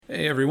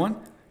Hey everyone,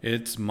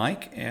 it's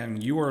Mike,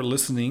 and you are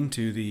listening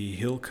to the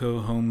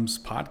Hillco Homes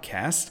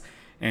podcast.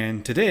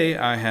 And today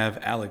I have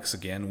Alex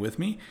again with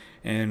me,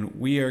 and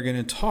we are going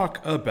to talk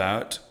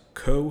about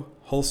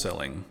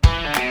co-wholesaling.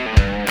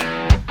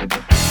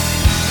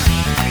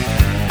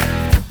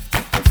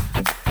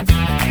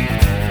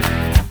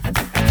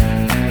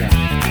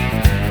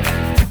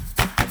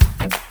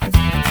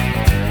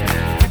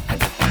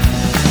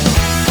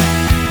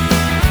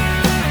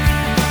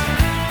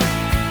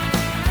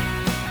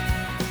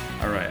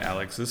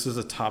 This is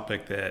a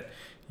topic that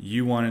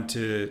you wanted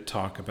to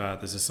talk about.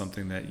 This is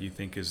something that you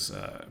think is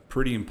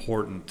pretty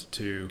important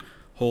to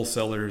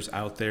wholesalers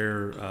out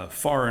there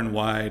far and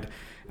wide.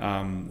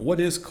 What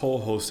is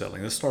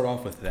co-wholesaling? Let's start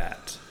off with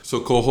that. So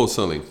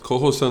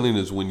co-wholesaling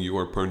is when you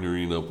are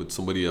partnering up with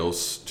somebody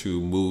else to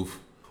move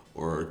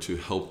or to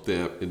help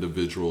that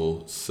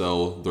individual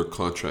sell their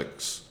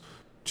contracts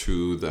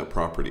to that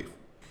property.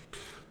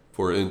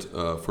 For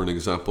an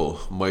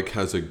example, Mike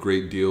has a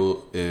great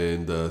deal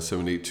in the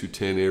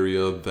 78210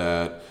 area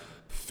that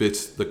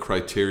fits the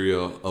criteria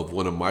of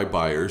one of my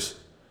buyers.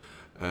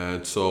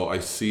 And so I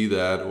see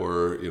that,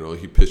 or,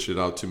 he pitched it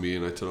out to me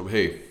and I told him,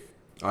 hey,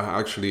 I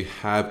actually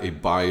have a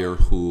buyer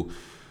who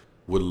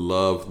would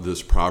love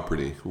this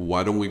property.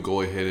 Why don't we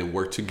go ahead and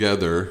work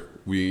together?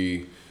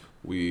 We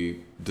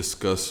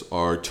discuss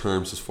our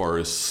terms as far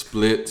as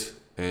split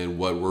and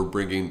what we're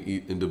bringing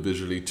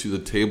individually to the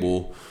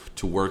table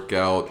to work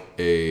out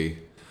a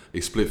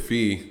split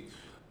fee,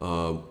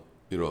 in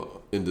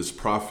this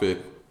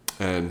profit,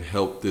 and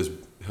help this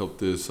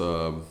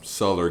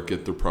seller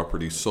get their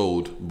property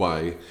sold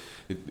by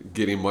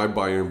getting my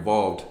buyer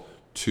involved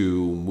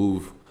to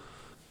move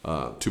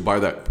to buy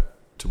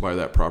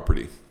that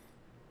property.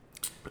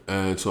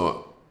 And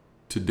so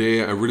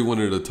today I really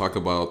wanted to talk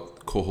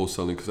about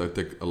co-wholesaling because I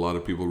think a lot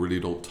of people really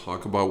don't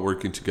talk about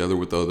working together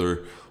with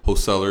other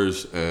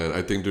wholesalers, and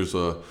I think there's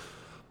a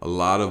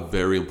lot of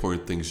very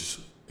important things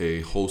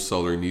a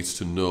wholesaler needs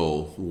to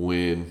know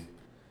when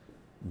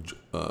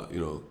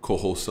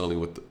co-wholesaling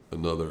with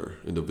another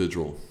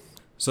individual.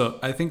 So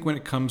I think when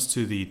it comes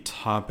to the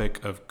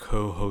topic of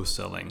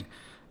co-wholesaling,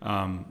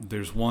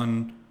 there's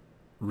one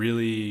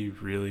really,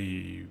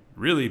 really,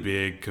 really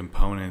big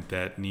component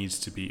that needs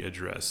to be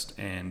addressed,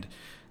 and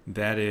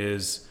that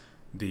is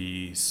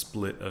the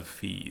split of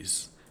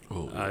fees.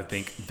 I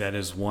think that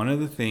is one of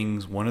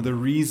the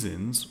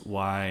reasons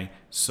why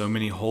so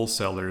many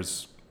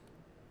wholesalers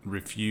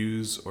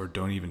refuse or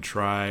don't even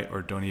try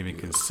or don't even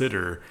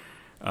consider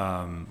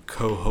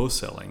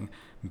co-wholesaling,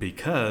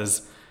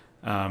 because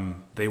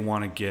they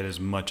want to get as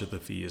much of the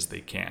fee as they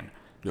can.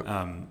 Yep.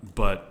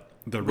 But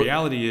the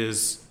reality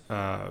is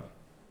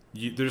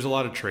there's a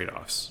lot of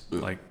trade-offs. Yeah.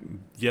 Like,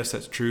 yes,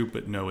 that's true,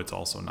 but no, it's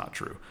also not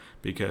true,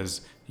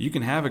 because you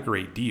can have a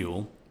great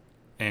deal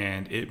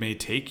and it may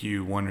take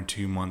you 1 or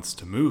 2 months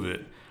to move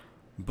it,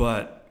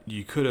 but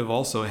you could have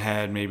also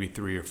had maybe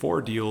 3 or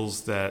 4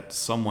 deals that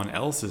someone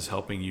else is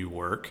helping you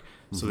work,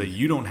 so that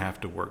you don't have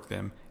to work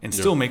them and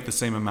still make the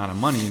same amount of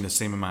money in the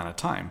same amount of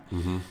time.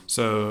 Mm-hmm.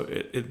 So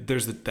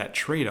there's that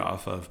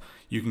trade-off of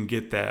you can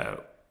get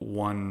that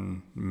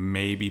one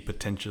maybe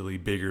potentially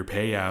bigger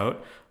payout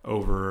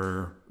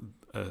over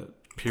a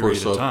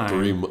period of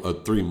time.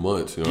 3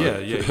 months.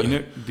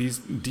 Yeah. These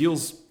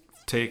deals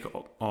take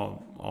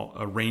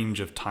a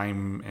range of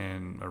time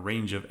and a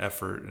range of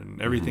effort,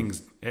 and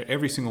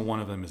every single one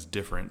of them is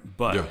different.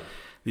 But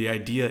the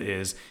idea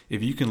is,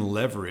 if you can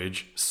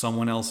leverage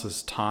someone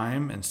else's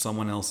time and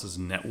someone else's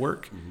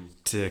network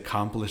to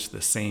accomplish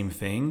the same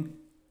thing,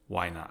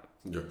 why not?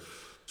 Yeah.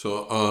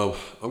 So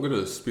I'm going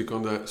to speak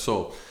on that.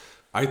 So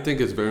I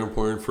think it's very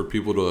important for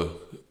people to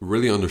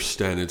really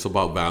understand it's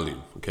about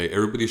value. Okay,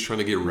 everybody's trying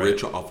to get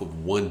rich off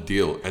of one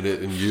deal, and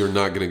you're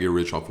not going to get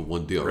rich off of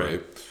one deal,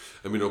 right?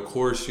 I mean, of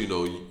course, you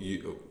don't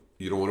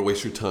want to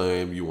waste your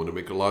time. You want to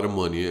make a lot of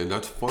money, and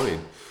that's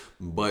fine.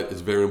 But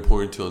it's very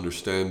important to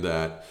understand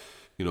that,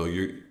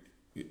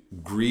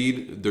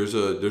 greed. There's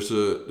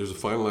a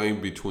fine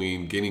line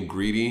between getting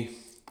greedy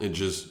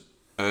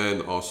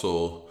and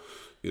also,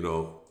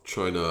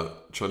 trying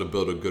to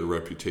build a good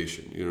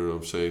reputation. You know what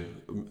I'm saying?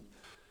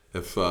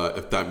 If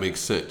that makes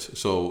sense.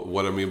 So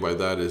what I mean by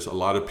that is a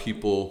lot of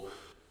people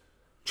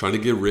trying to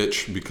get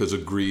rich because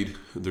of greed.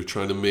 They're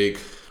trying to make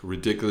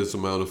ridiculous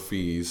amount of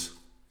fees,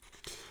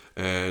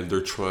 and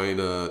they're trying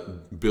to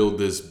build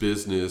this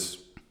business.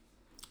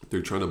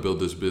 They're trying to build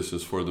this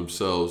business for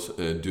themselves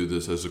and do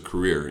this as a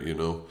career,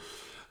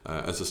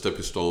 as a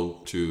stepping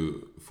stone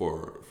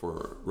for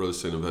real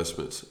estate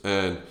investments.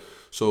 And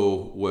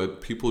so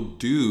what people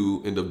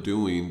do end up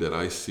doing that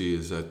I see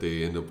is that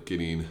they end up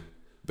getting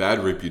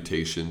bad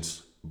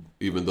reputations,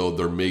 even though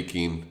they're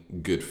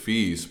making good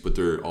fees, but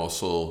they're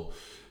also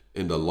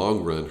in the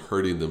long run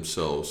hurting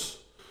themselves.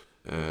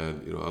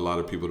 And a lot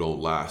of people don't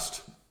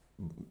last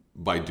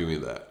by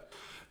doing that.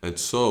 And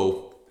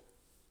so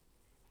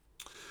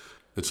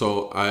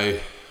I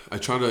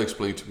try to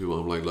explain to people,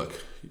 I'm like, look,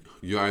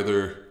 you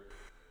either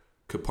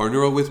could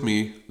partner up with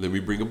me, let me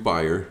bring a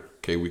buyer,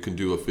 okay, we can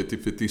do a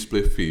 50-50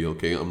 split fee,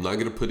 okay, I'm not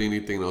going to put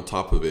anything on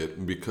top of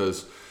it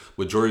because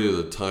majority of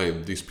the time,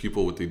 these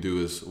people, what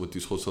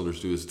these wholesalers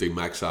do is they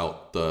max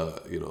out the,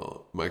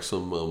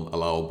 maximum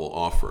allowable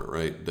offer,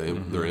 right?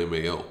 Their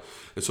MAO.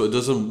 And so it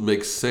doesn't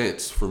make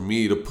sense for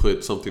me to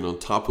put something on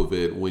top of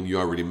it when you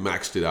already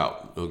maxed it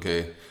out,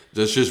 okay?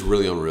 That's just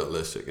really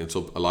unrealistic. And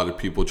so a lot of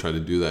people try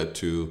to do that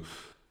to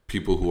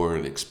people who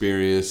aren't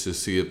experienced to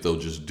see if they'll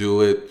just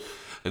do it.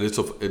 And it's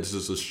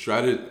just a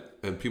strategy,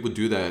 and people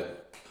do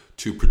that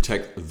to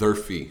protect their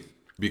fee.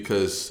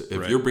 Because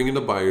if you're bringing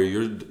a buyer,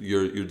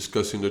 you're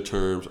discussing the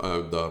terms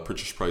of the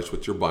purchase price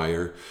with your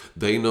buyer.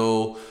 They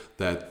know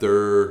that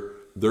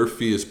their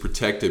fee is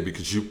protected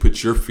because you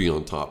put your fee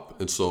on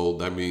top. And so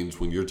that means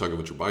when you're talking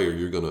with your buyer,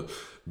 you're going to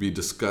be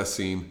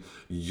discussing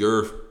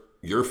your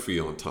fee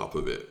on top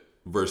of it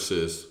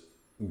versus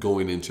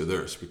going into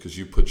theirs because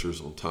you put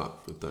yours on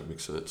top, if that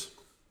makes sense.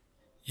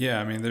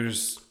 Yeah, I mean,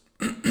 there's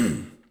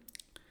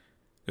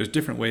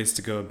different ways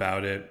to go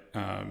about it.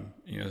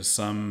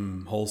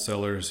 Some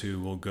wholesalers who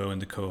will go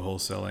into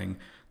co-wholesaling,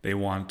 they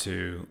want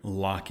to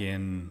lock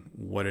in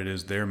what it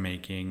is they're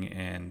making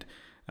and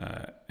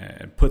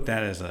put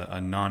that as a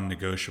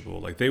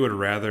non-negotiable. Like they would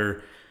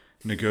rather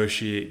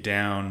negotiate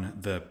down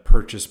the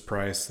purchase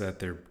price that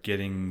they're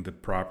getting the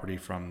property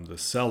from the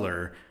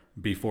seller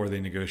before they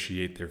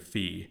negotiate their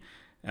fee.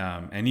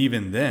 And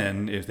even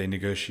then, if they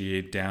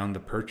negotiate down the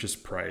purchase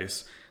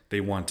price,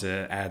 they want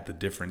to add the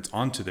difference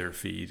onto their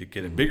fee to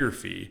get a bigger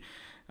fee.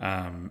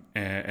 And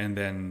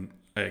then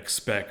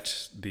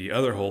expect the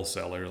other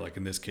wholesaler, like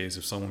in this case,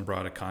 if someone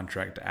brought a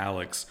contract to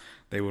Alex,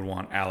 they would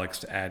want Alex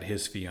to add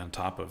his fee on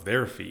top of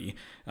their fee,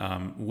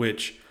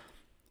 which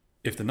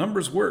if the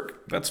numbers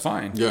work, that's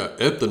fine. Yeah,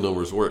 if the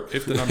numbers work.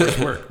 If the numbers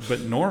work.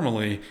 But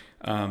normally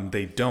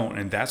they don't.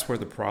 And that's where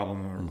the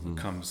problem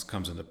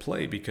comes into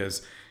play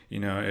because,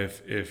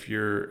 if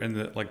you're in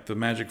the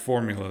magic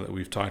formula that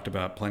we've talked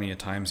about plenty of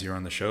times here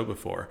on the show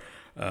before,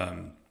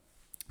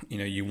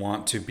 you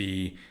want to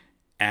be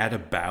at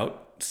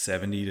about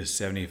 70 to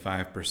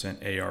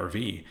 75%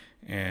 ARV.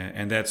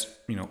 And that's,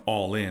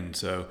 all in.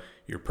 So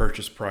your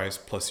purchase price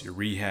plus your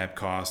rehab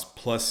cost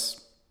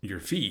plus your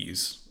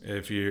fees.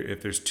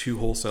 If there's two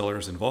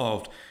wholesalers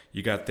involved,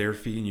 you got their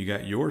fee and you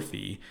got your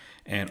fee.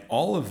 And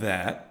all of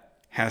that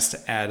has to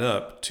add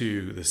up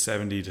to the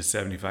 70 to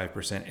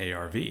 75%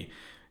 ARV.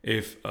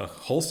 If a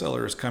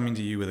wholesaler is coming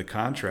to you with a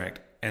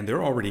contract and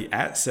they're already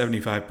at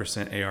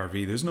 75% ARV,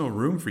 there's no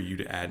room for you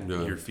to add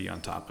your fee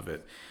on top of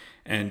it.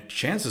 And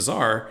chances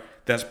are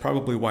that's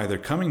probably why they're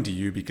coming to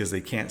you, because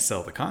they can't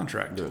sell the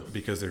contract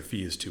because their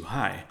fee is too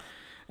high.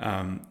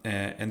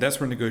 And that's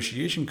where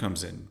negotiation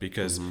comes in,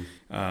 because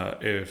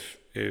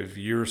if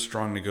you're a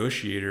strong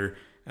negotiator,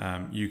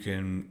 you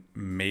can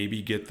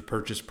maybe get the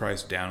purchase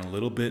price down a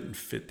little bit and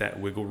fit that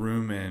wiggle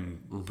room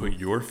and put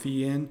your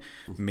fee in,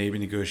 maybe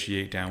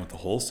negotiate down with the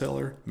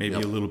wholesaler, maybe a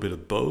little bit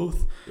of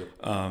both.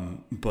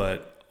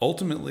 But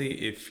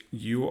ultimately, if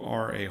you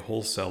are a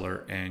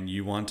wholesaler and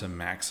you want to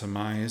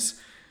maximize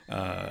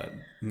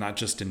not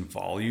just in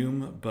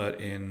volume, but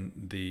in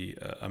the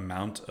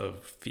amount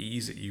of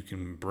fees that you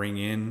can bring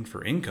in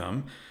for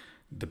income,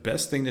 the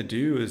best thing to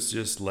do is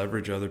just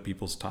leverage other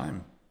people's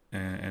time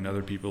and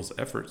other people's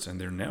efforts and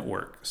their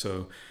network.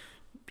 So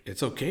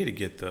it's okay to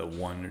get the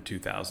 $1,000 or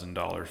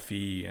 $2,000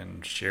 fee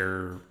and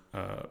share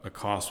a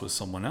cost with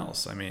someone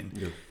else. I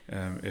mean,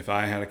 if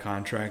I had a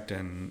contract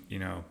and,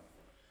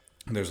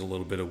 there's a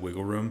little bit of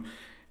wiggle room,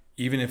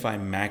 even if I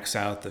max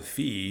out the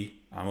fee,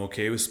 I'm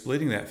okay with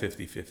splitting that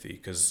 50-50,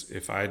 because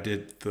if I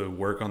did the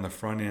work on the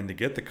front end to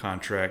get the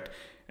contract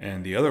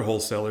and the other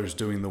wholesaler's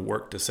doing the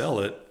work to sell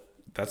it,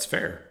 that's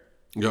fair.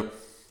 Yep.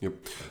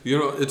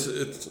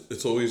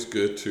 It's always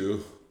good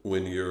to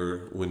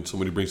when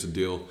somebody brings a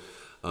deal,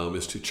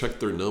 is to check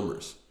their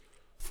numbers.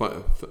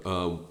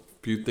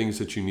 Few things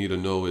that you need to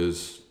know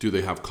is, do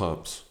they have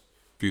comps?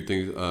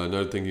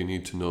 Another thing you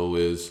need to know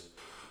is,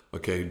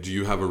 okay, do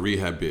you have a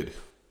rehab bid?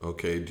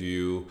 Okay, do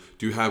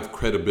you have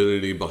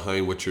credibility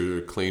behind what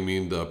you're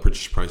claiming the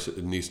purchase price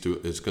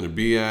is going to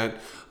be at?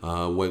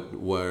 How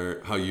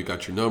you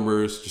got your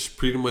numbers? Just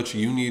pretty much,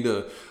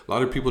 a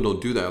lot of people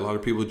don't do that. A lot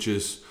of people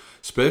just,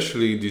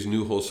 especially these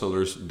new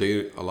wholesalers,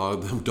 a lot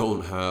of them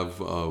don't have,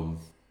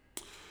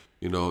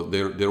 they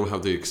don't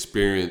have the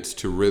experience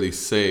to really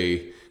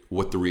say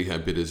what the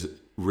rehab bid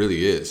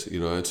really is.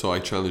 And so I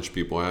challenge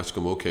people. I ask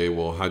them, okay,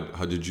 well,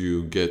 how did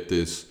you get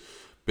this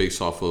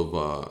based off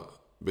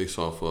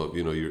of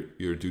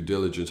your due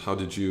diligence? How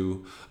did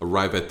you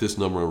arrive at this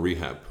number on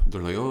rehab?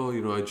 They're like,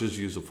 I just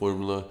use a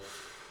formula.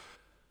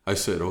 I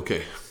said,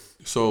 okay.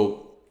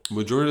 So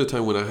majority of the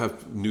time when I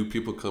have new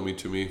people coming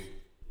to me,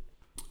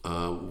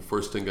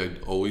 first thing I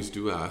always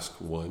do ask,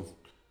 1,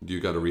 do you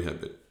got a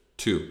rehab bid?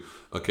 2,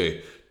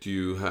 okay, do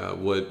you have,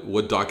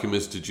 what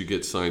documents did you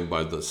get signed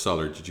by the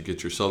seller? Did you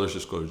get your seller's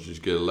disclosure? Did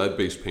you get a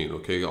lead-based paint?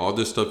 Okay, all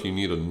this stuff you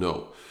need to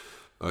know.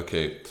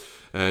 Okay,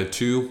 and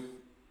 2,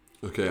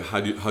 okay,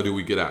 how do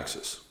we get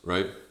access,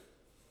 right?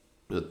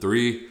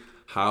 3,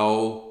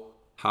 how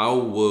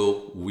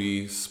will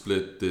we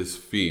split this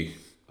fee?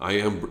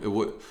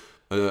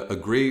 A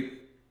great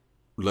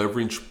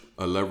leverage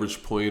a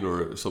leverage point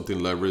or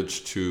something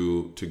leverage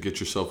to get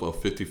yourself a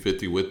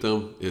 50-50 with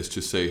them is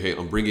to say, hey,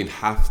 I'm bringing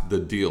half the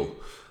deal.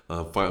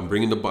 I'm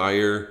bringing the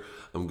buyer.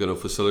 I'm going to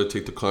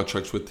facilitate the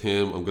contracts with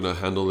him. I'm going to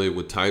handle it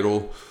with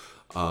title.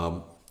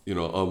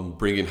 I'm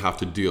bringing half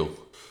the deal.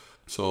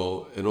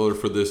 So in order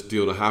for this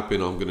deal to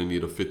happen, I'm going to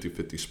need a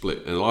 50-50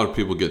 split. And a lot of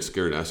people get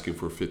scared asking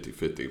for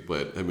 50-50.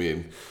 But, I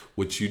mean,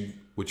 what you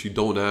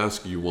don't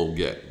ask, you won't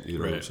get. You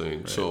know what I'm saying?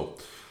 Right. So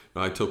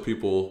I tell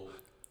people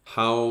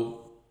how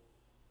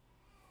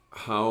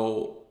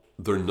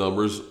their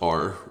numbers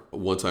are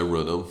once I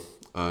run them.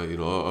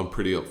 I'm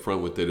pretty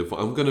upfront with it. If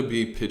I'm going to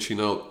be pitching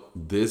out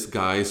this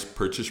guy's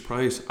purchase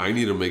price, I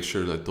need to make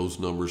sure that those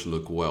numbers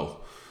look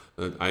well.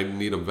 I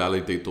need to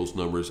validate those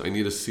numbers. I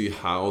need to see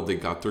how they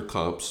got their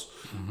comps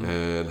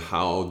and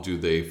how do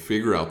they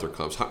figure out their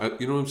comps.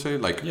 You know what I'm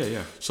saying? Like,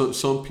 yeah. So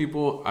some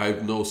people, I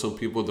know some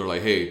people, they're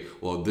like, hey,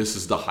 well, this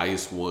is the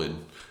highest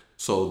one,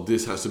 so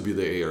this has to be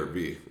the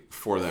ARV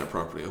for that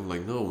property. I'm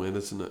like, no, man,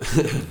 it's not.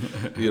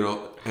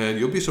 And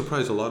you'll be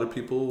surprised. A lot of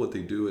people, what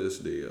they do is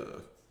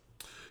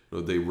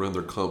they run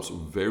their comps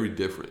very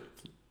different.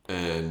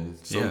 And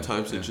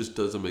sometimes it just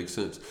doesn't make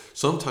sense.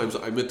 Sometimes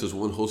I met this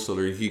one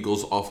wholesaler, he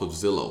goes off of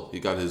Zillow. He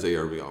got his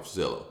ARV off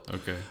Zillow.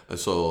 Okay. And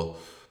so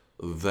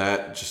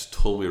that just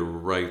told me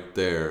right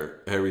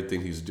there,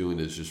 everything he's doing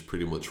is just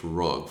pretty much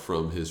wrong,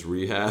 from his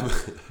rehab,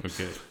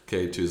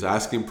 okay, to his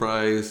asking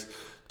price,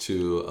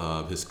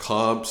 to his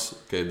comps.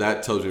 Okay,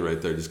 that tells you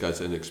right there, this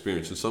guy's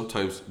inexperienced. And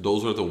sometimes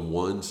those are the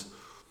ones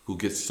who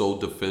get so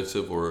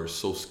defensive or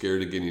so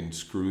scared of getting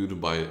screwed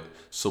by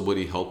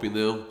somebody helping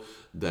them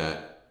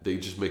that they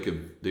just make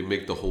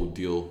the whole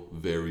deal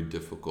very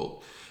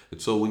difficult.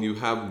 And so when you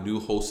have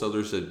new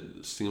wholesalers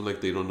that seem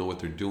like they don't know what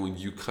they're doing,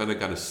 you kind of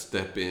got to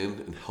step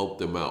in and help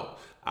them out.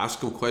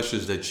 Ask them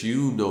questions that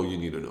you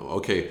need to know.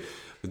 Okay,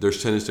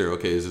 there's tenants there.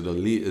 Okay, is it a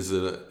lease?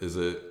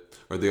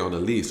 Are they on a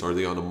lease? Are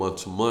they on a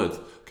month to month?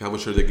 Okay, how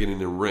much are they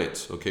getting in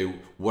rent? Okay,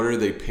 what are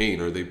they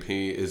paying? Are they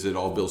paying? Is it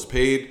all bills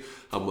paid?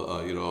 How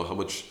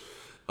much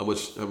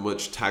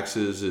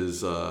taxes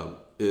is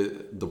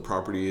the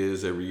property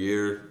is every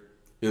year?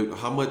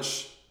 How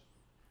much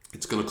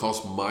it's going to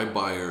cost my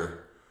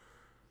buyer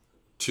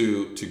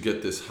to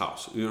get this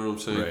house? You know what I'm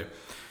saying? Right.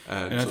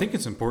 And I think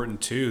it's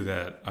important too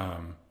that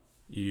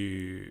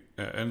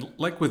and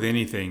like with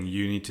anything,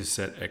 you need to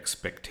set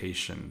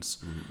expectations.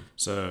 Mm-hmm.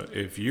 So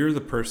if you're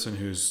the person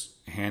who's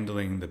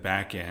handling the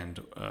back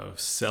end of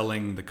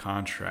selling the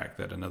contract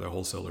that another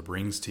wholesaler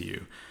brings to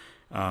you,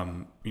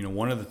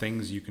 one of the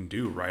things you can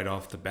do right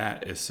off the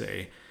bat is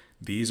say,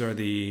 these are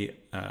the,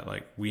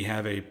 we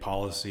have a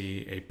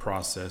policy, a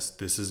process.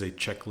 This is a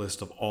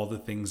checklist of all the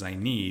things I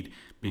need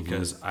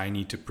because I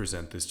need to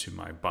present this to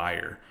my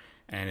buyer.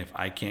 And if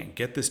I can't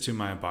get this to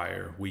my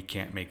buyer, we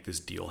can't make this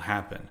deal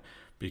happen.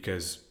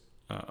 Because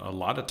a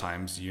lot of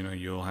times,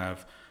 you'll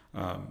have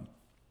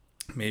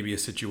maybe a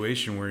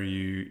situation where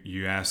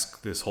you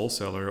ask this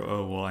wholesaler,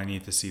 oh, well, I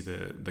need to see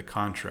the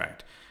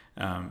contract.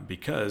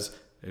 Because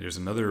there's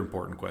another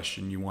important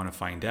question you want to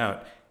find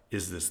out.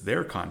 Is this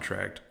their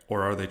contract,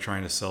 or are they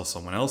trying to sell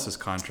someone else's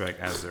contract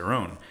as their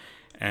own?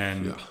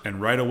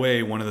 And right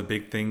away, one of the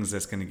big things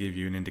that's going to give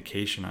you an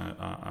indication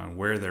on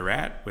where they're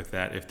at with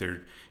that, if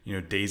they're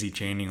daisy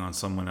chaining on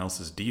someone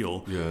else's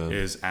deal,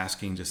 is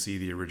asking to see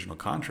the original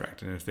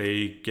contract. And if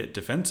they get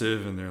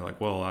defensive and they're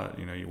like, well,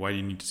 why do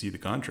you need to see the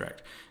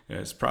contract?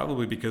 It's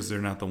probably because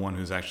they're not the one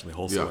who's actually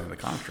wholesaling the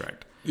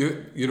contract.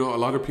 A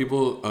lot of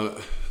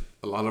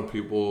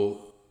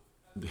people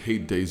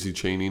hate daisy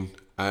chaining.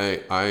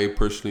 I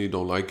personally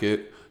don't like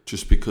it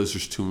just because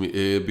there's too many.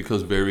 It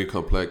becomes very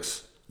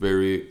complex,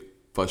 very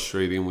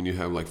frustrating when you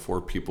have like 4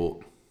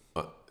 people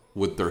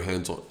with their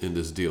hands in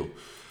this deal.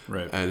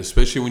 Right. And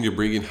especially when you're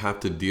bringing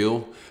half the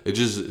deal,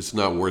 it's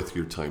not worth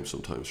your time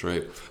sometimes,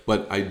 right?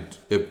 But I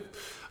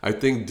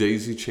think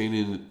daisy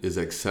chaining is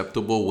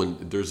acceptable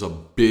when there's a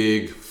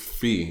big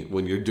fee,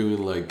 when you're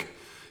doing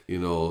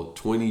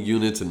 20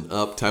 units and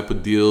up type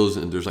of deals,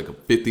 and there's like a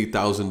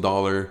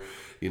 $50,000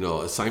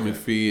 assignment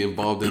fee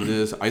involved in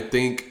this. I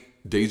think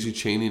daisy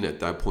chaining at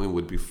that point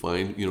would be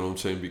fine. You know what I'm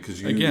saying?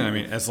 Because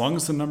as long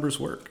as the numbers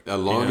work. As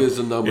long as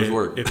the numbers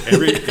work.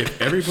 If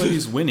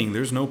everybody's winning,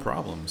 there's no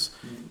problems.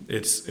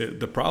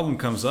 The problem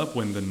comes up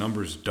when the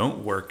numbers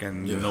don't work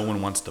and no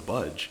one wants to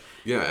budge.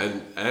 Yeah,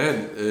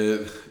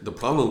 and the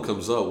problem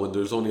comes up when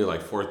there's only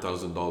like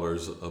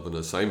 $4,000 of an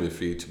assignment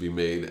fee to be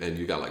made, and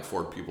you got like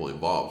 4 people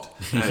involved,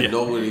 and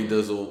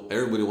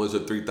everybody wants a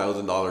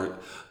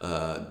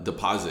 $3,000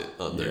 deposit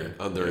on their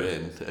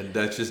end, and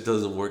that just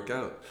doesn't work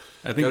out.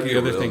 I think the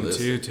other thing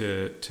too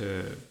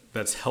to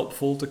that's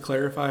helpful to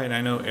clarify, and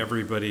I know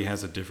everybody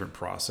has a different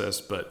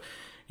process, but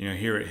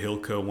here at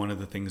Hilco, one of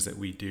the things that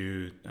we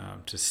do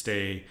to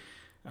stay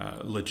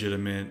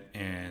legitimate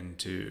and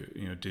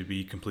to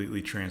be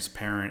completely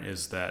transparent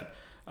is that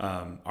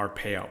our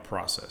payout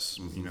process,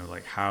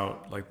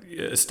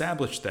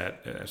 establish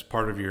that as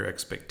part of your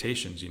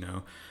expectations,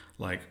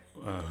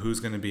 who's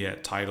going to be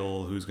at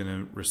title, who's going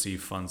to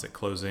receive funds at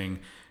closing,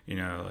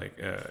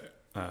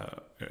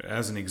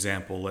 as an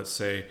example, let's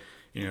say,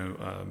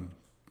 a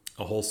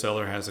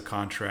wholesaler has a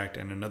contract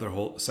and another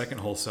second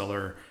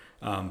wholesaler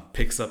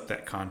picks up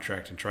that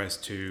contract and tries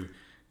to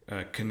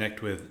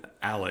connect with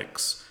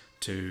Alex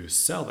to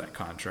sell that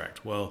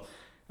contract. Well,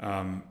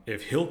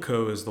 if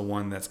Hilco is the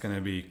one that's going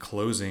to be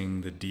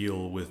closing the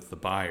deal with the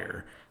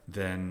buyer,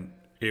 then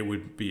it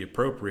would be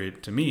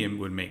appropriate to me, and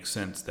would make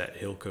sense that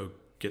Hilco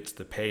gets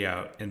the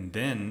payout and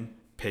then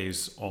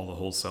pays all the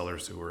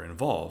wholesalers who are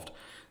involved.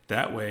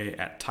 That way,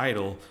 at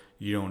title,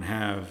 you don't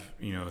have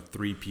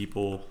 3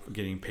 people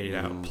getting paid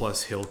out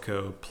plus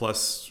Hilco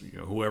plus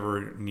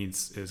whoever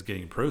is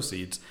getting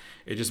proceeds.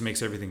 It just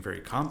makes everything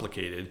very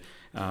complicated,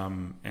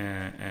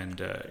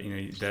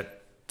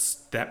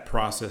 that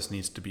process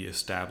needs to be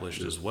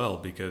established as well,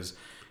 because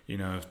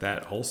if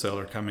that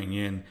wholesaler coming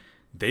in,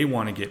 they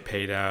want to get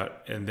paid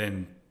out and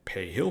then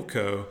pay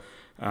Hilco,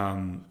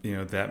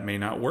 that may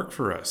not work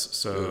for us.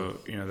 So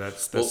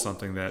that's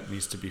something that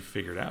needs to be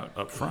figured out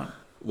up front.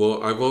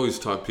 Well, I've always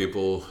taught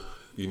people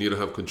you need to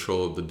have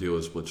control of the deal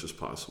as much as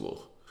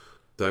possible.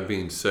 That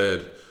being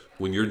said,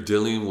 when you're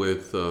dealing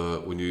with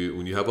when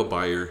you have a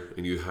buyer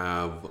and you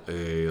have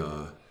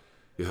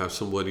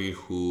somebody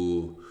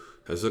who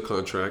has a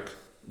contract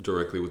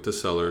directly with the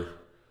seller,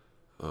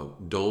 I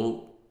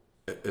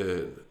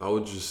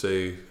would just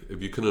say,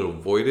 if you can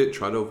avoid it,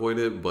 try to avoid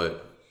it.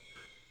 But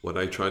what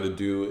I try to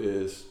do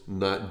is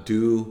not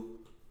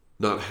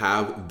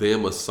have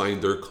them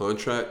assign their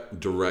contract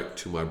direct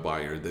to my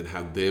buyer, then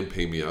have them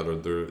pay me out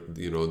of their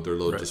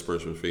little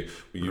disbursement fee.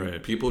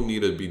 People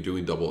need to be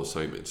doing double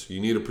assignments.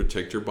 You need to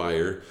protect your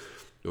buyer,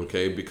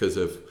 okay? Because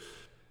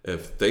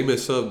if they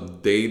mess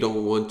up, they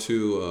don't want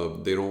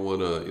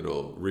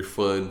to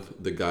refund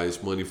the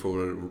guy's money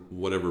for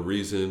whatever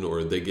reason,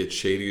 or they get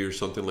shady or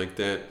something like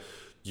that.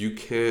 You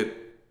can't.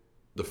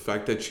 The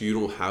fact that you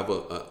don't have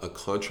a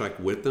contract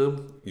with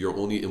them, you're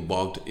only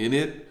involved in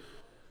it,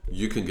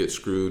 you can get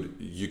screwed,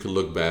 you can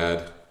look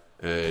bad,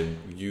 and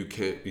you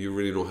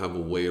really don't have a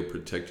way of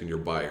protecting your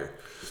buyer.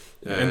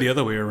 And the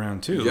other way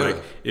around too. Yeah.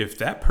 Like if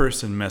that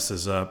person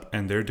messes up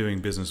and they're doing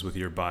business with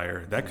your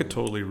buyer, that could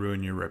totally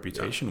ruin your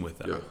reputation with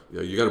them.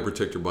 Yeah. You got to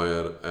protect your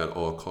buyer at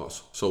all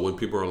costs. So when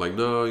people are like,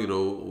 no,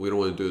 we don't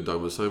want to do a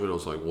diamond assignment, I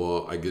was like,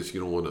 well, I guess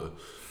you don't want to,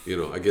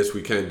 I guess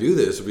we can't do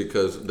this,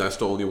 because that's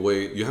the only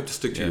way. You have to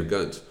stick to your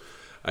guns.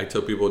 I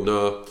tell people,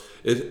 no,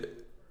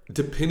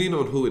 depending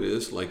on who it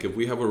is, like if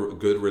we have a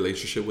good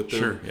relationship with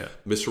them,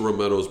 Mr.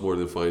 Romero is more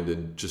than fine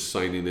than just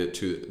signing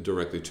it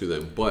directly to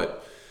them.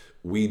 But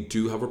we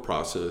do have a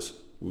process.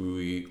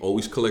 We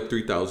always collect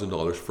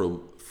 $3,000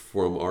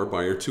 from our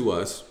buyer to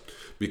us,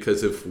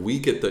 because if we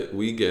get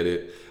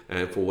it,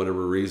 and for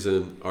whatever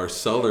reason our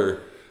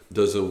seller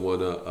doesn't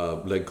want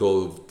to let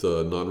go of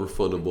the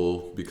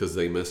non-refundable because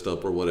they messed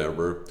up or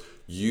whatever,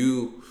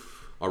 you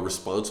are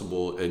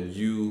responsible and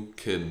you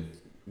can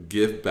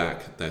give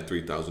back that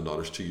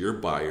 $3,000 to your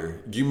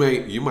buyer. You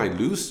might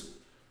lose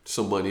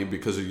some money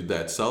because of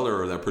that seller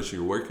or that person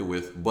you're working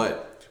with,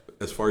 but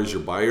as far as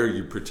your buyer,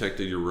 you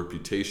protected your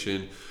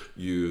reputation.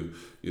 You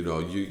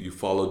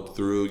followed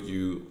through.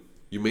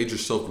 You made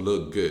yourself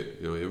look good.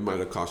 It might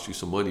have cost you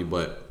some money,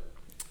 but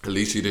at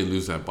least you didn't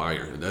lose that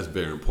buyer, and that's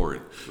very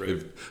important.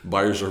 Right.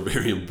 Buyers are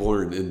very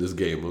important in this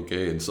game,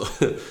 okay? And so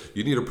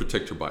you need to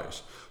protect your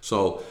buyers.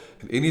 So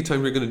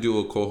anytime you're going to do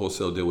a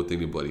co-wholesale deal with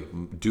anybody,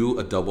 do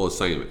a double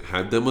assignment.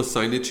 Have them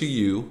assign it to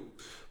you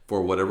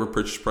for whatever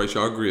purchase price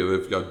y'all agree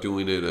with. If y'all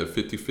doing it at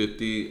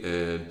 50-50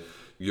 and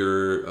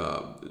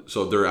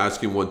so they're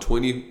asking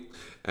 120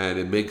 and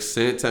it makes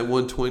sense at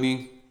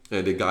 120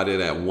 and they got it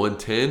at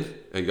 110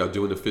 and y'all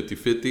doing a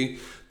 50-50,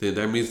 then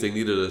that means they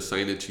needed to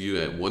assign it to you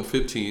at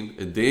 115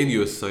 and then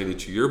you assign it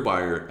to your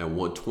buyer at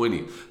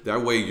 120.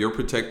 That way you're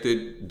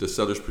protected, the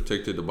seller's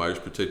protected, the buyer's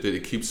protected.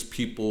 It keeps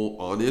people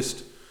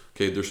honest.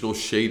 Okay, there's no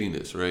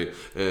shadiness, right?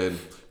 And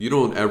you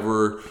don't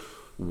ever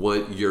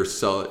want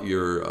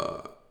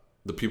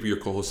the people you're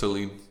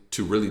co-wholesaling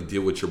to really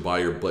deal with your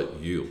buyer, but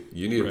you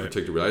need to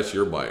protect your buyer. That's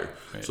your buyer.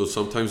 Right. So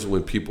sometimes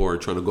when people are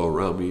trying to go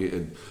around me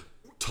and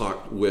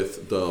talk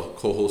with the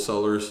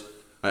co-wholesalers,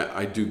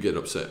 I do get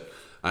upset.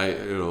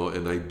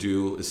 And I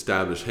do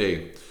establish,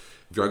 hey,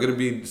 if you're going to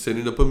be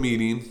setting up a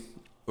meeting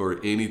or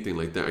anything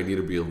like that, I need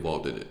to be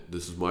involved in it.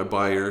 This is my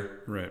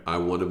buyer. Right. I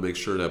want to make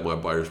sure that my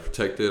buyer is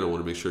protected. I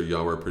want to make sure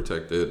y'all are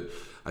protected.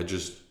 I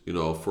just, in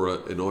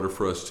order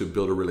for us to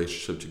build a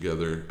relationship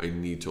together, I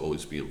need to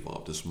always be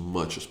involved as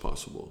much as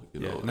possible.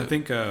 And I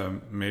think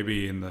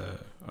maybe in the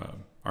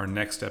our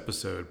next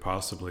episode,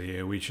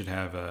 possibly we should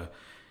have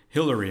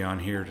Hillary on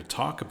here to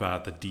talk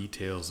about the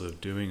details of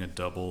doing a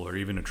double or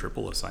even a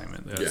triple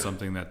assignment. That's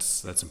something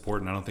that's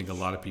important. I don't think a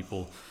lot of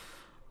people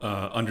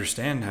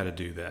understand how to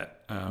do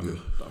that.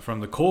 From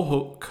the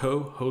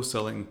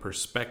co-wholesaling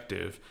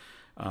perspective,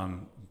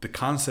 the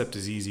concept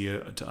is easy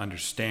to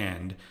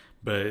understand,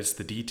 but it's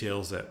the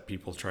details that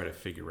people try to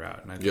figure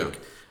out. And I think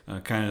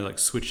kind of like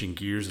switching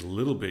gears a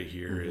little bit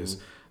here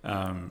is,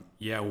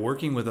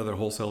 working with other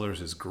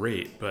wholesalers is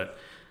great, but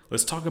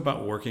let's talk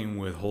about working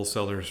with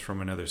wholesalers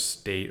from another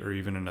state or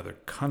even another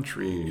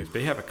country. If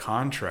they have a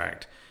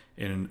contract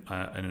in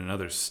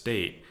another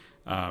state,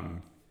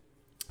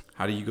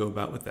 How do you go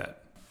about with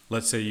that?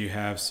 Let's say you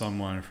have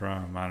someone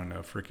from, I don't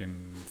know,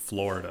 freaking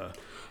Florida.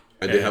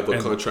 And they have a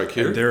contract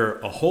here? And they're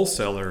a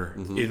wholesaler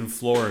in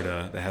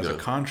Florida that has a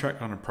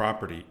contract on a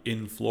property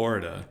in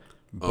Florida,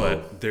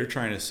 but they're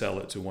trying to sell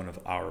it to one of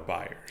our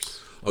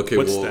buyers. Okay,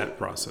 What's that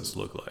process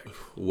look like?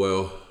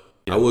 Well,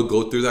 I would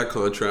go through that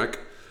contract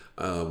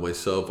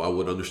myself. I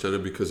would understand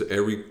it because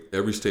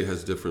every state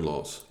has different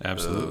laws.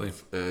 Absolutely.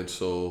 And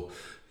so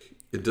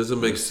it doesn't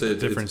make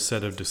sense. A different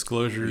set of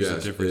disclosures, a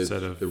different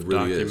set of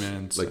really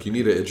documents. Like you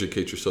need to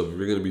educate yourself if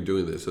you're going to be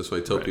doing this. That's why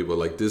I tell people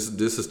like this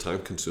is time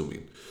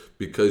consuming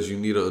because you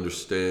need to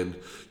understand.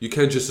 You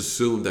can't just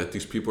assume that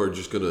these people are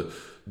just going to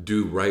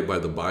do right by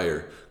the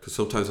buyer because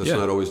sometimes that's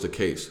not always the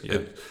case. Yeah.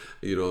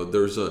 And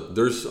there's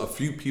a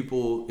few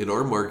people in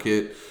our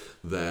market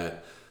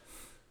that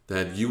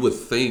you would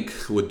think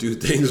would do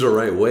things the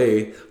right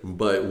way,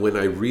 but when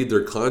I read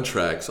their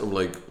contracts, I'm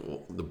like,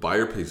 well, the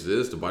buyer pays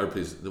this, the buyer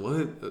pays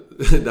what?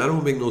 That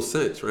don't make no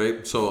sense,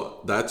 right?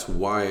 So that's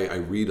why I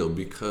read them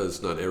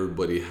because not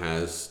everybody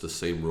has the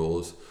same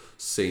rules,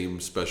 same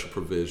special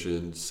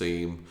provision,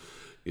 same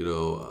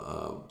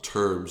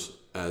terms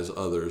as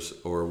others,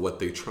 or what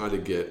they try to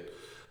get,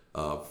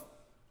 trying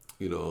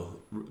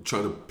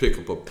to pick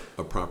up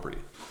a property,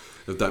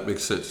 if that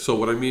makes sense. So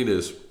what I mean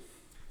is,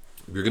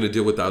 if you're going to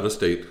deal with out of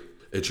state,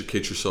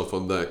 educate yourself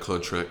on that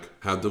contract.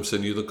 Have them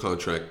send you the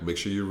contract. Make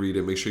sure you read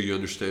it. Make sure you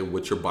understand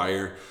what your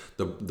buyer,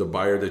 the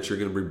buyer that you're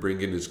going to be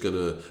bringing is going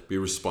to be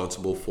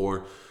responsible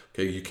for.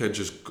 Okay, you can't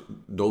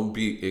don't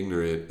be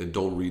ignorant and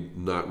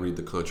not read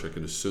the contract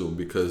and assume,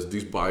 because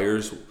these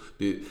buyers,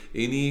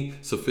 any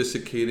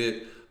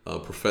sophisticated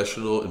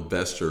professional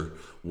investor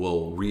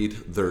will read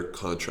their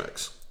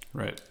contracts.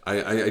 Right.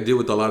 I deal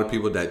with a lot of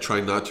people that try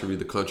not to read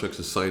the contracts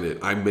and sign it.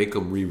 I make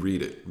them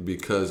reread it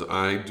because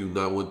I do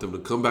not want them to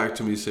come back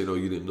to me saying, "Oh,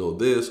 you didn't know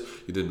this,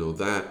 you didn't know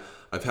that."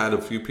 I've had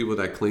a few people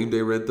that claim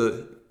they read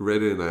it,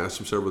 and I asked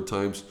them several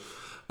times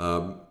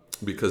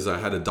because I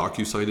had a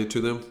DocuSign it to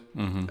them,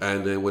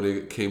 and then when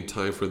it came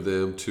time for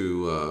them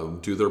to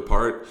do their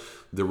part,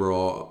 they were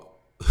all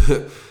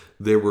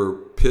they were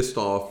pissed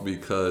off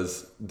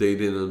because they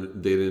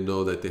didn't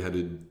know that they had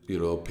to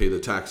pay the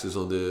taxes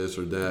on this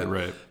or that.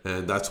 Right.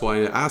 And that's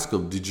why I asked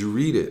them, did you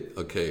read it?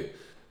 Okay.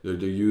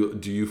 Do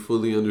you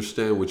fully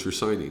understand what you're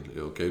signing?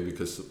 Okay,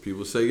 because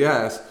people say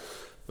yes,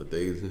 but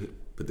they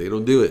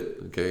don't do it.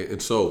 Okay,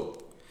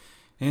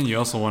 and you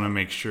also want to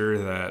make sure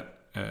that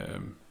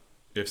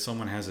if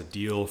someone has a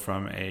deal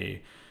from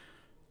a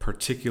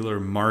particular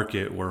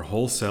market where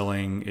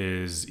wholesaling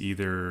is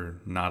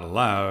either not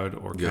allowed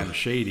or kind of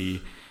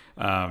shady,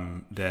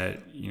 that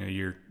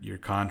your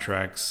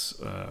contracts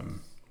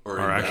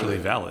are actually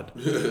valid.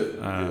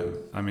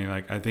 I mean,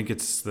 like, I think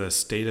it's the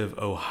state of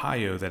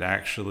Ohio that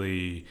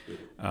actually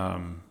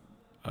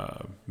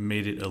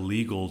made it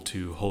illegal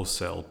to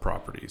wholesale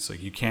properties.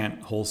 Like, you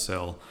can't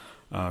wholesale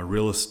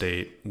real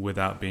estate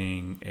without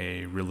being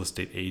a real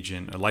estate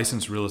agent, a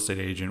licensed real estate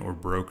agent or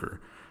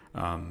broker.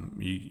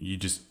 You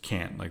just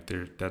can't. Like,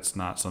 that's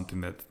not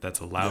something that's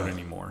allowed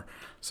anymore.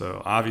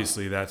 So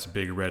obviously that's a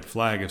big red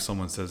flag if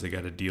someone says they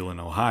got a deal in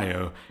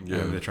Ohio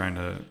and they're trying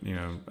to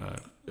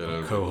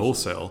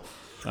co-wholesale.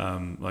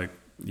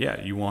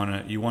 You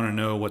want to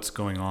know what's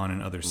going on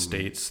in other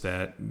states,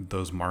 that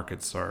those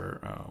markets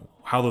are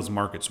how those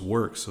markets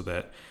work, so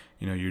that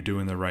you're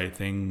doing the right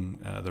thing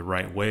the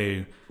right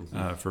way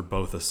for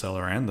both the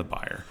seller and the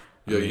buyer.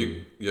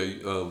 You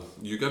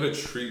got to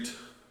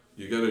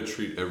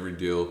treat every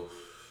deal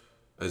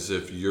as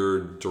if you're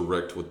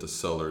direct with the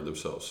seller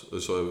themselves.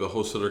 So if a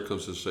wholesaler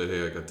comes and say,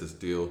 "Hey, I got this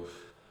deal.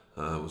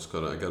 I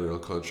got it on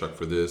contract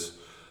for this,"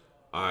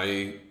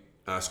 I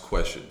ask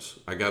questions.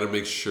 I got to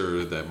make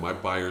sure that my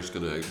buyer is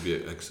going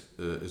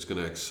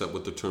to accept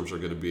what the terms are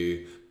going to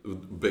be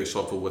based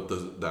off of what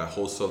that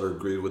wholesaler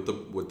agreed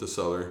with the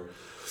seller.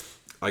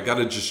 I got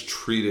to just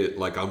treat it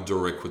like I'm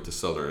direct with the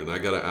seller, and I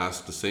got to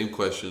ask the same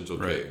questions.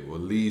 Okay, right. Well,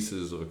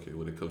 leases. Okay,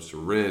 when it comes to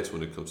rents,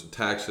 when it comes to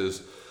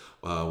taxes,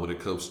 when it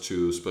comes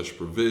to special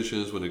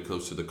provisions, when it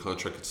comes to the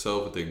contract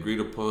itself, what they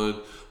agreed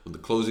upon, when the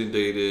closing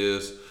date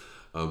is.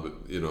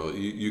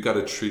 You got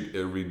to treat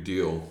every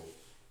deal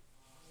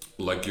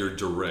like you're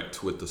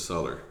direct with the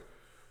seller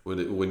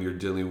when you're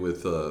dealing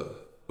with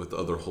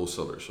other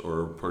wholesalers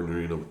or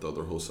partnering up with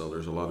other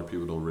wholesalers. A lot of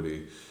people don't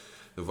really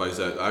advise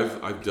that.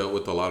 I've dealt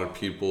with a lot of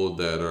people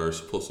that are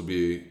supposed to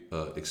be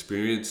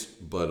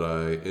experienced, but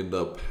I end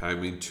up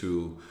having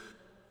to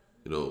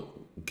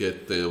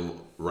get them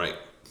right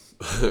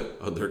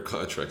on their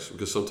contracts,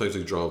 because sometimes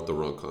they draw up the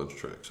wrong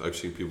contracts. I've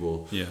seen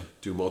people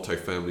do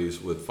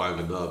multifamilies with 5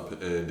 and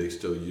up, and they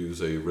still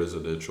use a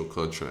residential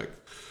contract.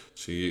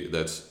 So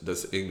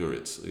that's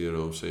ignorance. You know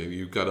what I'm saying?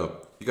 You gotta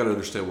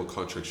understand what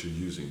contracts you're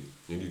using,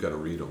 and you gotta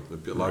read them.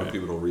 A lot of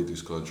people don't read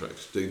these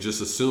contracts. They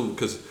just assume,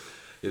 because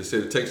in the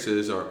state of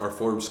Texas, our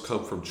forms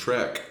come from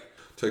TREC,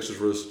 Texas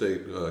Real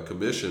Estate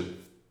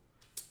Commission.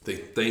 They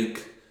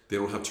think they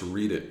don't have to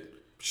read it.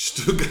 You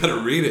still gotta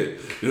read it.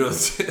 You know what I'm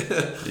saying?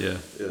 Yeah.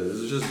 This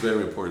is just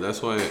very important.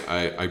 That's why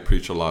I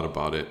preach a lot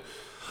about it.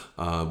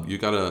 You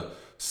gotta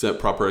set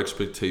proper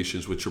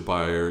expectations with your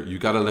buyer. You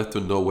got to let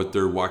them know what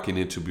they're walking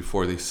into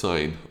before they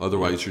sign.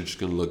 Otherwise, you're just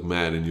going to look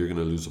mad and you're going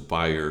to lose a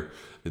buyer.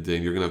 And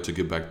then you're going to have to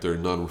get back their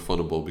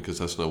non-refundable because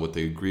that's not what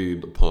they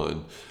agreed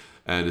upon.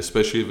 And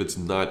especially if it's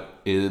not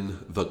in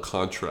the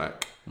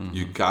contract,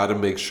 you got to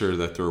make sure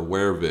that they're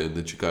aware of it and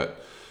that you got,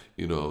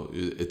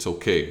 it's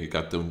okay. You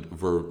got them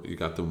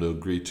to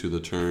agree to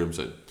the terms.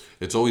 And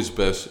it's always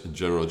best in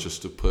general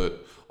just to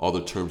put all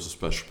the terms of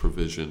special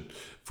provision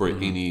for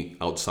any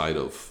outside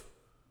of,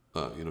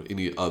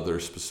 any other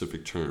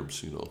specific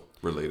terms,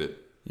 related.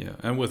 Yeah.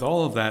 And with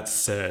all of that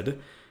said,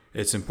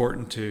 it's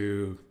important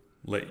to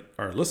let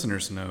our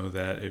listeners know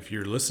that if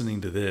you're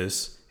listening to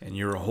this and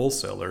you're a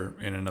wholesaler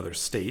in another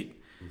state,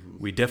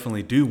 we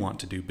definitely do want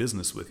to do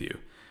business with you.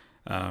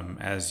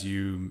 As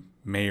you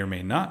may or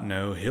may not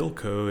know,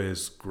 Hilco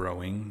is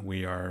growing.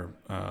 We are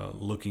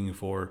looking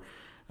for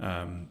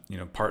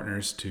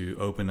partners to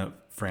open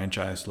up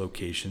franchise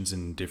locations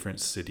in different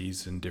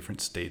cities and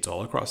different states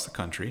all across the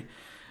country.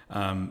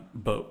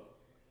 But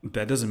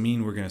that doesn't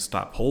mean we're going to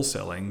stop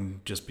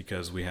wholesaling just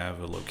because we have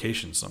a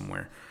location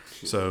somewhere.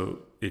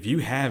 So if you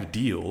have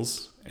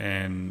deals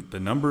and the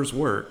numbers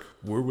work,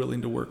 we're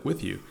willing to work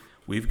with you.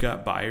 We've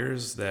got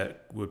buyers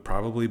that would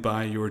probably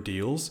buy your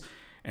deals,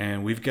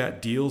 and we've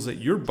got deals that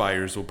your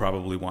buyers will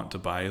probably want to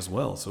buy as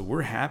well. So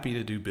we're happy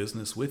to do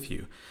business with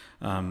you.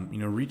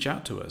 Reach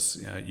out to us.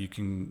 You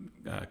can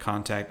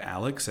contact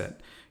Alex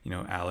at,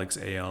 Alex,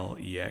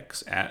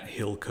 ALEX, at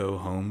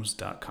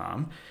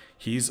hilcohomes.com.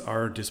 He's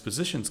our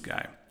dispositions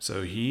guy.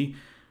 So here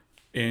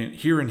in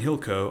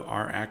Hilco,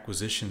 our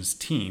acquisitions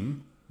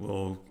team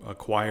will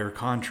acquire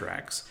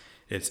contracts.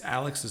 It's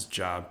Alex's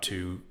job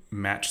to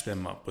match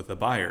them up with a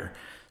buyer.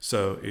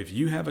 So if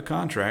you have a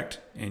contract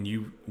and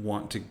you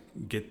want to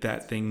get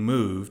that thing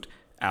moved,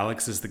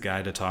 Alex is the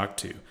guy to talk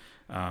to.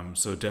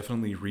 So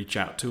definitely reach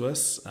out to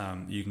us.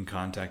 You can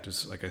contact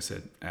us, like I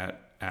said,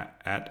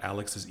 at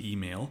Alex's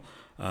email.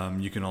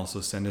 You can also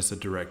send us a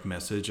direct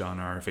message on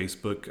our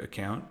Facebook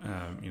account,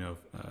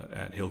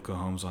 at Hilco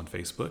Homes on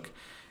Facebook.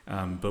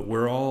 But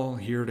we're all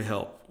here to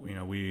help.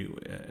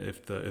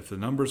 If the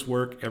numbers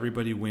work,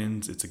 everybody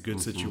wins. It's a good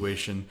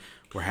situation.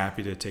 We're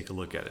happy to take a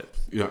look at it.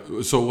 Yeah.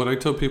 So what I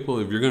tell people,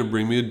 if you're going to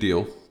bring me a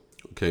deal,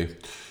 okay,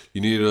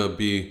 you need to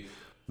be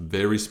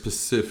very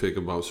specific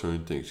about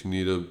certain things. You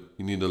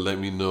need to let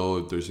me know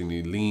if there's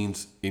any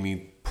liens, any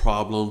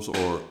problems,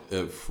 or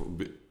if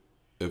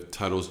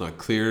title's not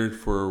cleared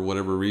for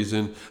whatever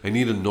reason. I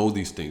need to know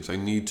these things. I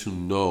need to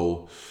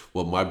know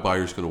what my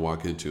buyer's going to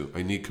walk into.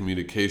 I need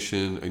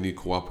communication. I need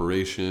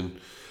cooperation.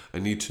 I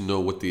need to know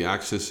what the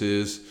access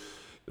is.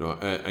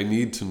 I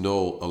need to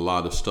know a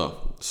lot of stuff.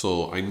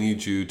 So I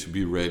need you to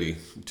be ready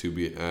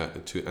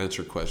to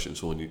answer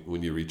questions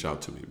when you reach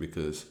out to me,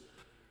 because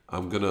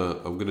I'm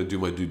gonna do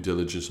my due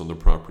diligence on the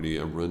property.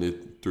 I run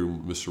it through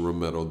Mr.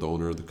 Romero, the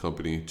owner of the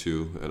company,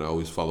 too, and I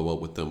always follow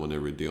up with them on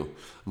every deal.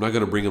 I'm not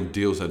gonna bring them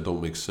deals that don't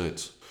make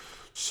sense.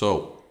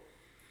 So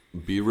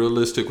be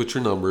realistic with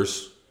your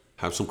numbers.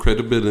 Have some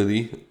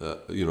credibility.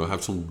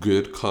 Have some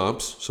good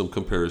comps, some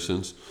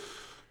comparisons.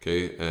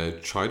 Okay,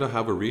 and try to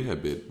have a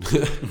rehab bid.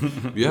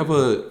 If you have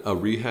a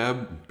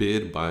rehab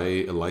bid by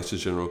a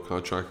licensed general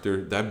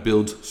contractor, that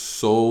builds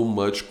so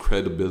much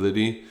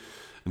credibility,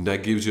 and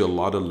that gives you a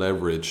lot of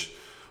leverage.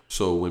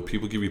 So when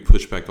people give you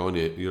pushback on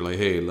it, you're like,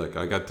 hey, look,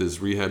 I got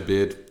this rehab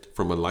bid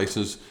from a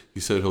license. He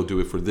said he'll do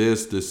it for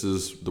this. This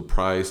is the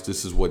price.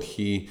 This is what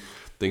he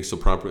thinks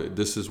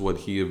this is what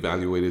he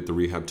evaluated the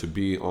rehab to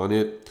be on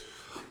it.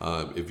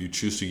 If you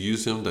choose to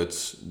use him,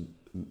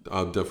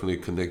 I'll definitely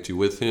connect you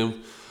with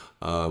him.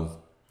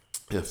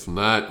 If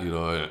not,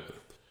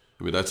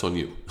 that's on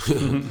you.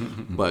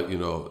 But,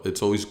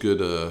 it's always good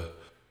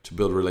to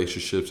build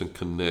relationships and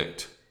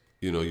connect,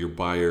 your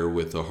buyer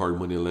with a hard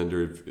money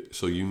lender.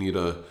 So you need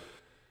to,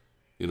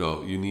 if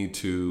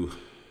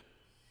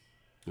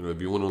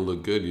you want to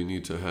look good, you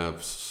need to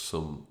have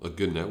a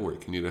good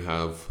network. You need to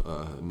have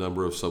a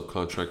number of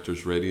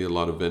subcontractors ready, a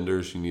lot of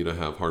vendors. You need to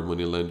have hard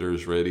money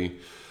lenders ready.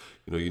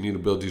 You need to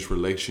build these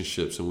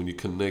relationships, and when you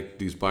connect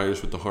these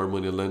buyers with the hard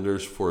money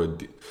lenders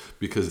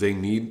because they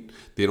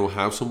don't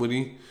have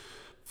somebody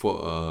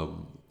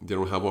they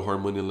don't have a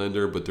hard money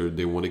lender, but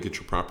they want to get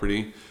your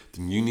property,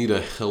 then you need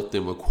to help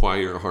them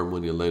acquire a hard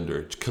money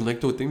lender.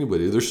 Connect with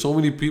anybody. There's so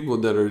many people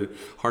that are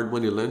hard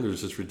money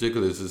lenders. It's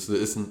ridiculous.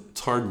 It's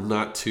hard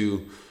not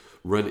to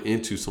run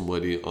into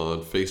somebody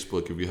on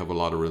Facebook if you have a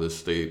lot of real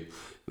estate,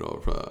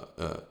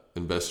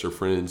 investor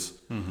friends.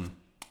 Mm-hmm.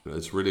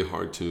 It's really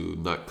hard to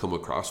not come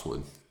across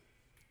one.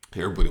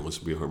 Everybody wants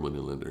to be a hard money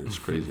lender. It's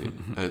crazy.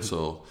 And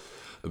so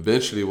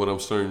eventually what I'm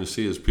starting to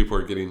see is people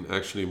are getting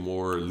actually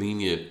more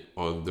lenient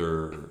on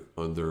their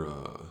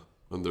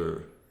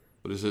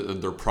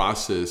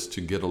process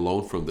to get a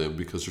loan from them,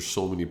 because there's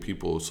so many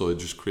people. So it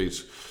just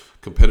creates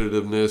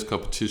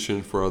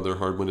competition for other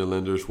hard money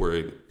lenders, where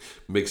it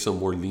makes them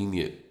more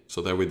lenient.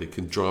 So that way they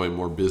can draw in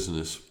more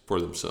business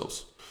for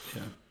themselves.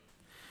 Yeah.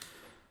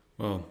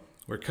 Well,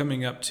 we're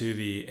coming up to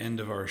the end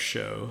of our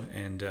show,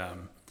 and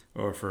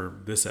or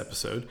for this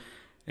episode,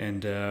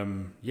 And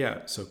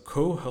so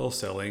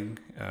co-wholesaling,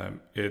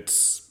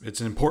 it's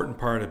an important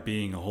part of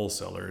being a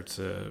wholesaler. It's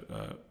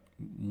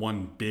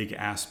one big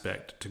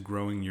aspect to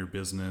growing your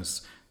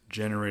business,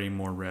 generating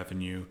more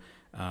revenue,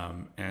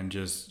 and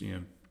just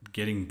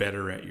getting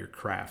better at your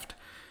craft.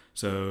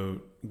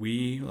 So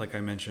we, like I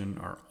mentioned,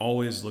 are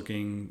always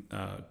looking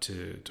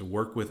to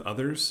work with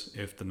others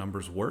if the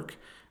numbers work.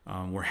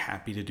 We're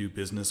happy to do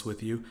business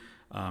with you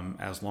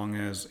as long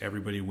as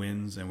everybody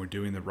wins and we're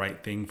doing the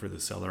right thing for the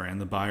seller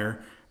and the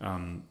buyer.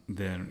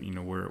 Then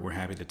we're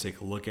happy to take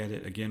a look at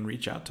it. Again,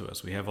 reach out to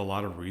us. We have a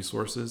lot of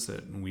resources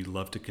that we'd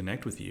love to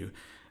connect with you.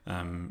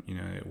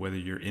 Whether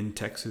you're in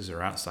Texas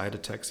or outside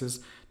of Texas,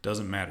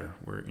 doesn't matter.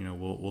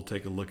 We'll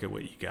take a look at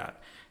what you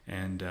got.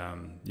 And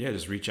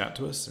just reach out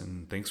to us.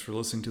 And thanks for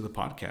listening to the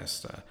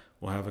podcast.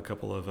 We'll have a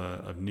couple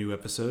of new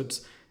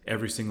episodes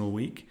every single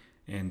week.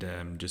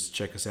 And just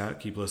check us out.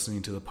 Keep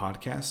listening to the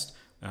podcast.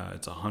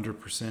 It's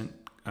 100%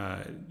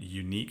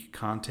 unique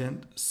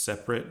content,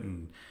 separate,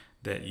 and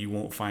that you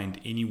won't find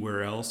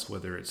anywhere else,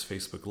 whether it's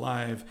Facebook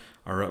Live,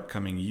 our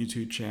upcoming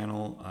YouTube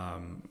channel,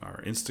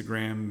 our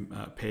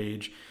Instagram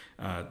page.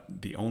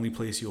 The only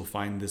place you'll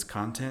find this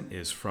content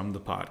is from the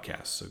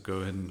podcast. So go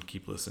ahead and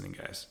keep listening,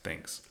 guys.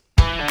 Thanks.